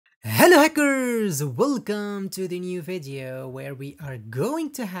Hello hackers! Welcome to the new video where we are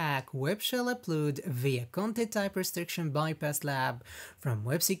going to hack Web Shell Upload via Content Type Restriction Bypass Lab from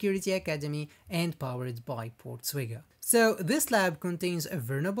Web Security Academy and powered by Portswigger. So this lab contains a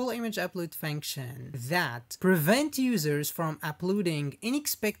vulnerable image upload function that prevents users from uploading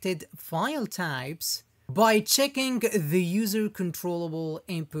unexpected file types by checking the user controllable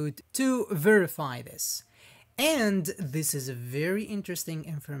input to verify this. And this is a very interesting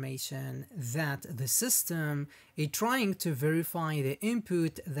information that the system is trying to verify the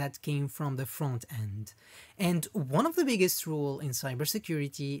input that came from the front end. And one of the biggest rules in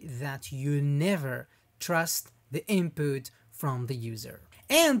cybersecurity that you never trust the input from the user.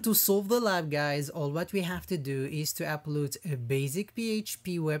 And to solve the lab, guys, all what we have to do is to upload a basic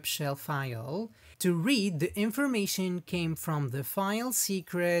PHP web shell file to read the information came from the file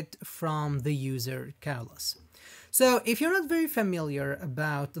secret from the user Carlos. So if you're not very familiar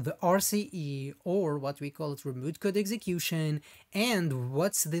about the RCE, or what we call it remote code execution, and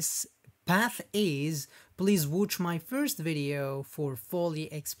what's this path is, please watch my first video for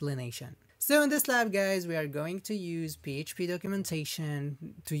fully explanation. So in this lab, guys, we are going to use PHP documentation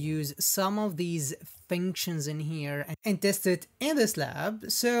to use some of these functions in here and test it in this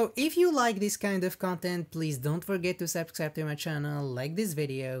lab. So if you like this kind of content, please don't forget to subscribe to my channel, like this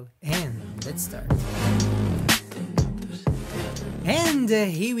video, and let's start. And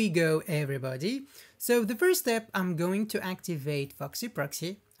here we go, everybody. So the first step, I'm going to activate Foxy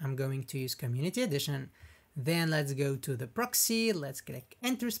Proxy. I'm going to use Community Edition. Then let's go to the proxy, let's click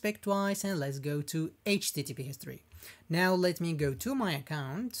Introspect twice, and let's go to HTTP history. Now let me go to my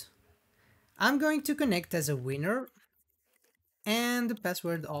account. I'm going to connect as a winner and the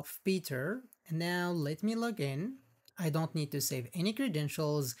password of Peter. And now let me log in. I don't need to save any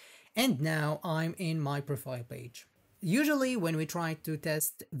credentials. And now I'm in my profile page. Usually when we try to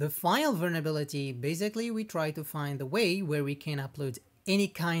test the file vulnerability, basically we try to find the way where we can upload any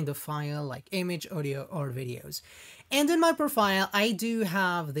kind of file like image, audio, or videos. And in my profile, I do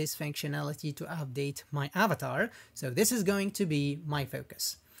have this functionality to update my avatar. So this is going to be my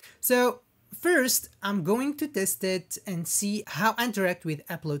focus. So first, I'm going to test it and see how I interact with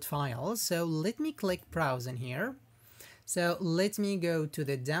upload files. So let me click browse in here. So let me go to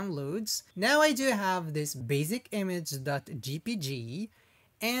the downloads. Now I do have this basic image.jpg,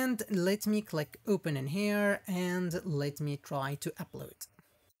 and let me click open in here and let me try to upload.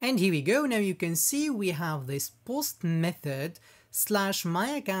 And here we go. Now you can see we have this post method / my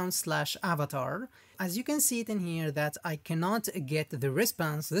account / avatar. As you can see it in here that I cannot get the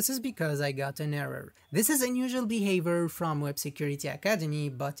response. This is because I got an error. This is unusual behavior from Web Security Academy,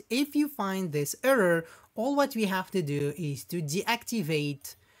 but if you find this error, all what we have to do is to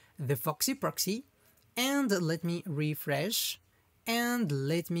deactivate the Foxy Proxy, and let me refresh and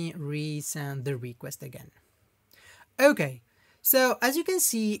let me resend the request again. Okay. So as you can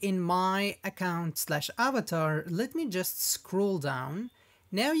see in my account / avatar, let me just scroll down.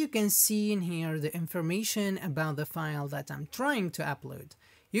 Now you can see in here the information about the file that I'm trying to upload.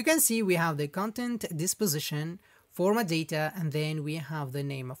 You can see we have the content disposition, format data, and then we have the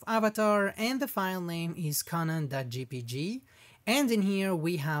name of avatar, and the file name is canon.jpg. And in here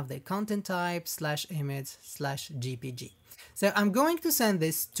we have the content type / image / jpg. So I'm going to send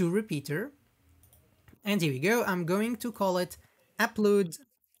this to repeater. And here we go. I'm going to call it upload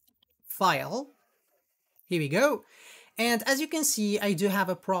file. Here we go. And as you can see, I do have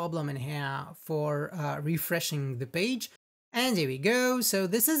a problem in here for refreshing the page. And here we go. So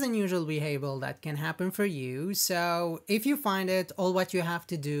this is unusual behavior that can happen for you. So if you find it, all what you have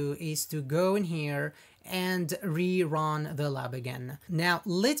to do is to go in here and rerun the lab again. Now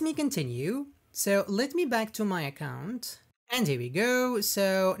let me continue. So let me back to my account. And here we go.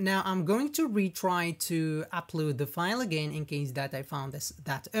 So now I'm going to retry to upload the file again in case that I found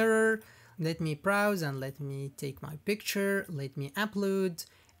that error. Let me browse and let me take my picture. Let me upload.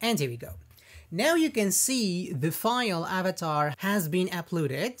 And here we go. Now you can see the file avatar has been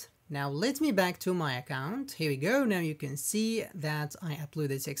uploaded. Now let me back to my account. Here we go. Now you can see that I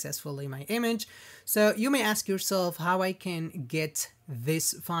uploaded successfully my image. So you may ask yourself how I can get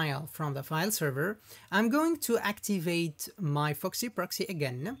this file from the file server. I'm going to activate my Foxy Proxy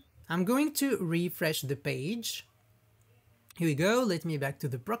again. I'm going to refresh the page. Here we go. Let me back to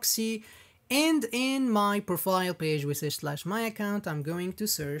the proxy. And in my profile page, which is / my account, I'm going to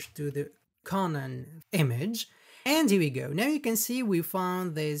search to the Canon image. And here we go. Now you can see we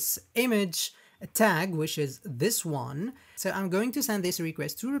found this image tag, which is this one. So I'm going to send this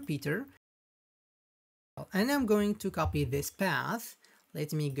request to repeater. And I'm going to copy this path.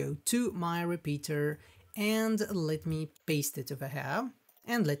 Let me go to my repeater and let me paste it over here.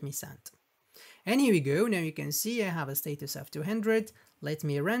 and let me send. And here we go. Now you can see I have a status of 200. Let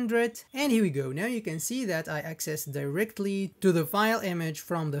me render it. And here we go. Now you can see that I access directly to the file image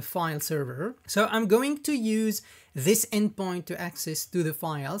from the file server. So I'm going to use this endpoint to access to the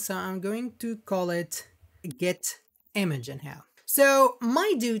file. So I'm going to call it get image anyhow. So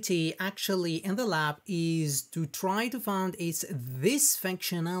my duty actually in the lab is to try to find if this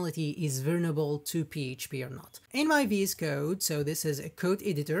functionality is vulnerable to PHP or not. In my VS Code, so this is a code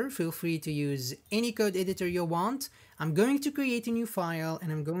editor, feel free to use any code editor you want. I'm going to create a new file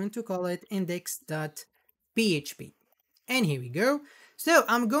and I'm going to call it index.php. And here we go. So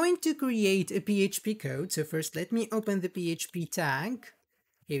I'm going to create a PHP code. So first let me open the PHP tag.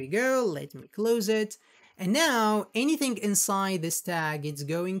 Here we go. Let me close it. And now anything inside this tag is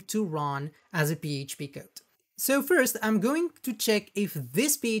going to run as a PHP code. So first I'm going to check if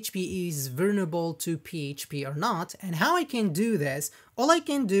this PHP is vulnerable to PHP or not. And how I can do this, all I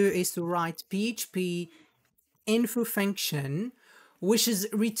can do is to write PHP info function, which is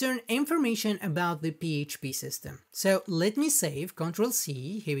return information about the PHP system. So let me save, Control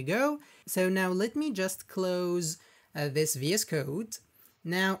C, here we go. So now let me just close this VS Code.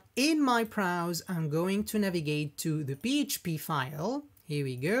 Now in my browse, I'm going to navigate to the PHP file. Here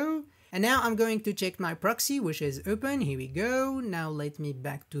we go. And now I'm going to check my proxy, which is open. Here we go. Now let me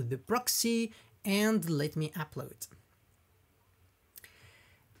back to the proxy and let me upload.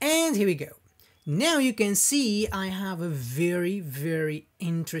 And here we go. Now you can see I have a very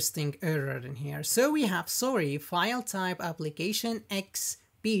interesting error in here. So we have, sorry, file type application X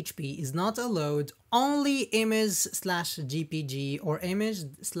PHP is not allowed, only image/GPG or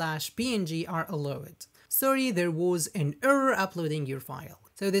image/PNG are allowed. Sorry, there was an error uploading your file.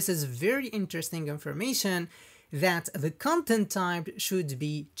 So this is very interesting information that the content type should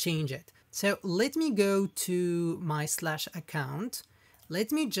be changed. So let me go to my /account.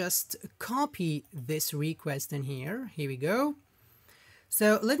 Let me just copy this request in here. Here we go.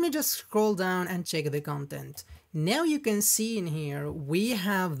 So let me just scroll down and check the content. Now you can see in here, we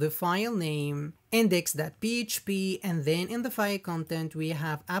have the file name index.php, and then in the file content, we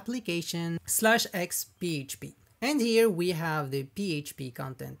have application/xphp. And here we have the PHP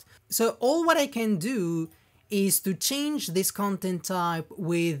content. So all what I can do is to change this content type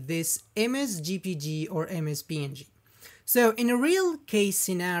with this MS-GPG or MS-PNG. So in a real case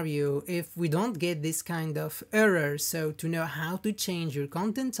scenario, if we don't get this kind of error, so to know how to change your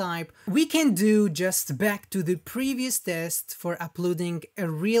content type, we can do just back to the previous test for uploading a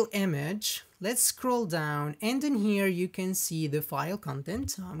real image. Let's scroll down and in here you can see the file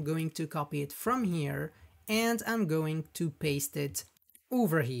content. So I'm going to copy it from here and I'm going to paste it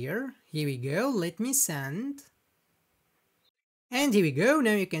over here. Here we go. Let me send. And here we go.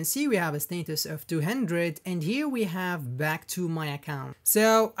 Now you can see we have a status of 200 and here we have back to my account.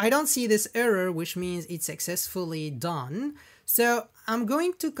 So I don't see this error, which means it's successfully done. So I'm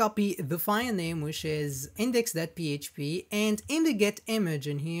going to copy the file name, which is index.php, and in the get image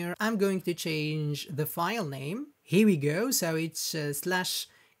in here, I'm going to change the file name. Here we go. So it's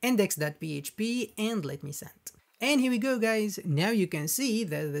 /index.php and let me send. And here we go, guys. Now you can see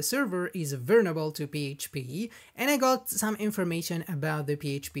that the server is vulnerable to PHP, and I got some information about the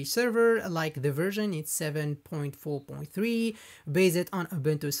PHP server, like the version, it's 7.4.3, based on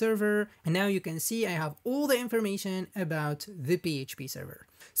Ubuntu server. And now you can see I have all the information about the PHP server.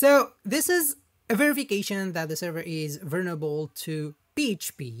 So this is a verification that the server is vulnerable to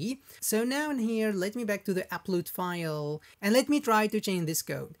PHP. So now in here, let me back to the upload file and let me try to change this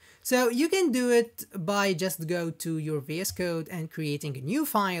code. So you can do it by just go to your VS Code and creating a new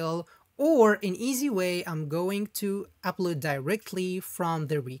file, or an easy way, I'm going to upload directly from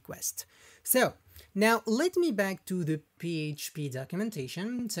the request. So now let me back to the PHP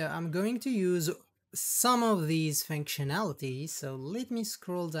documentation. So I'm going to use some of these functionalities. So let me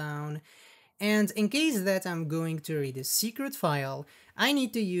scroll down. And in case that I'm going to read a secret file, I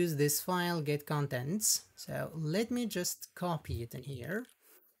need to use this file get contents. So let me just copy it in here.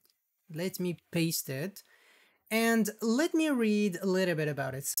 Let me paste it. And let me read a little bit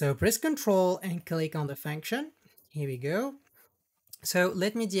about it. So press Control and click on the function. Here we go. So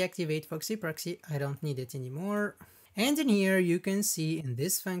let me deactivate Foxy Proxy. I don't need it anymore. And in here you can see in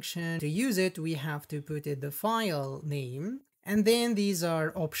this function, to use it, we have to put in the file name. And then these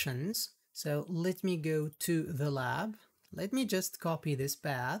are options. So let me go to the lab. Let me just copy this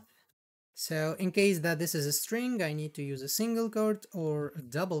path. So in case that this is a string, I need to use a single quote or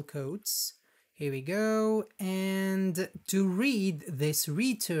double quotes. Here we go. And to read this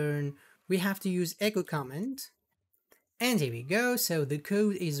return, we have to use echo comment. And here we go. So the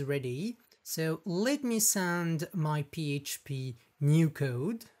code is ready. So let me send my PHP new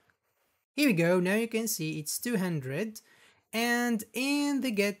code. Here we go. Now you can see it's 200. And in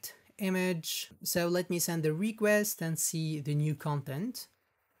the get image, so let me send the request and see the new content.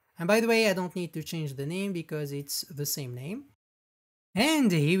 And by the way, I don't need to change the name because it's the same name.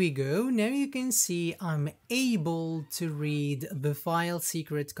 And here we go. Now you can see I'm able to read the file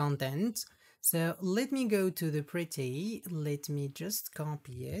secret content. So let me go to the pretty, let me just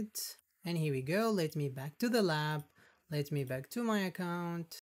copy it. And here we go. Let me back to the lab. Let me back to my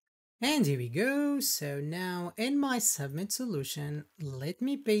account. And here we go. So now in my submit solution, let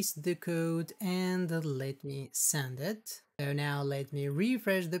me paste the code and let me send it. So now let me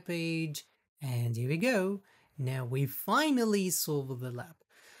refresh the page and here we go. Now we finally solved the lab.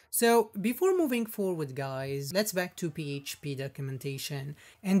 So before moving forward, guys, let's back to PHP documentation,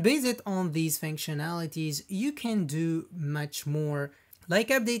 and based on these functionalities, you can do much more, like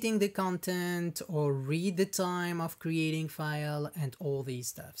updating the content or read the time of creating file and all these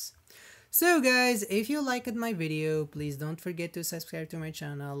stuffs. So guys, if you liked my video, please don't forget to subscribe to my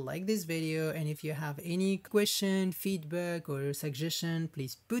channel, like this video, and if you have any question, feedback or suggestion,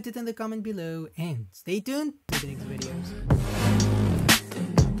 please put it in the comment below and stay tuned for the next videos.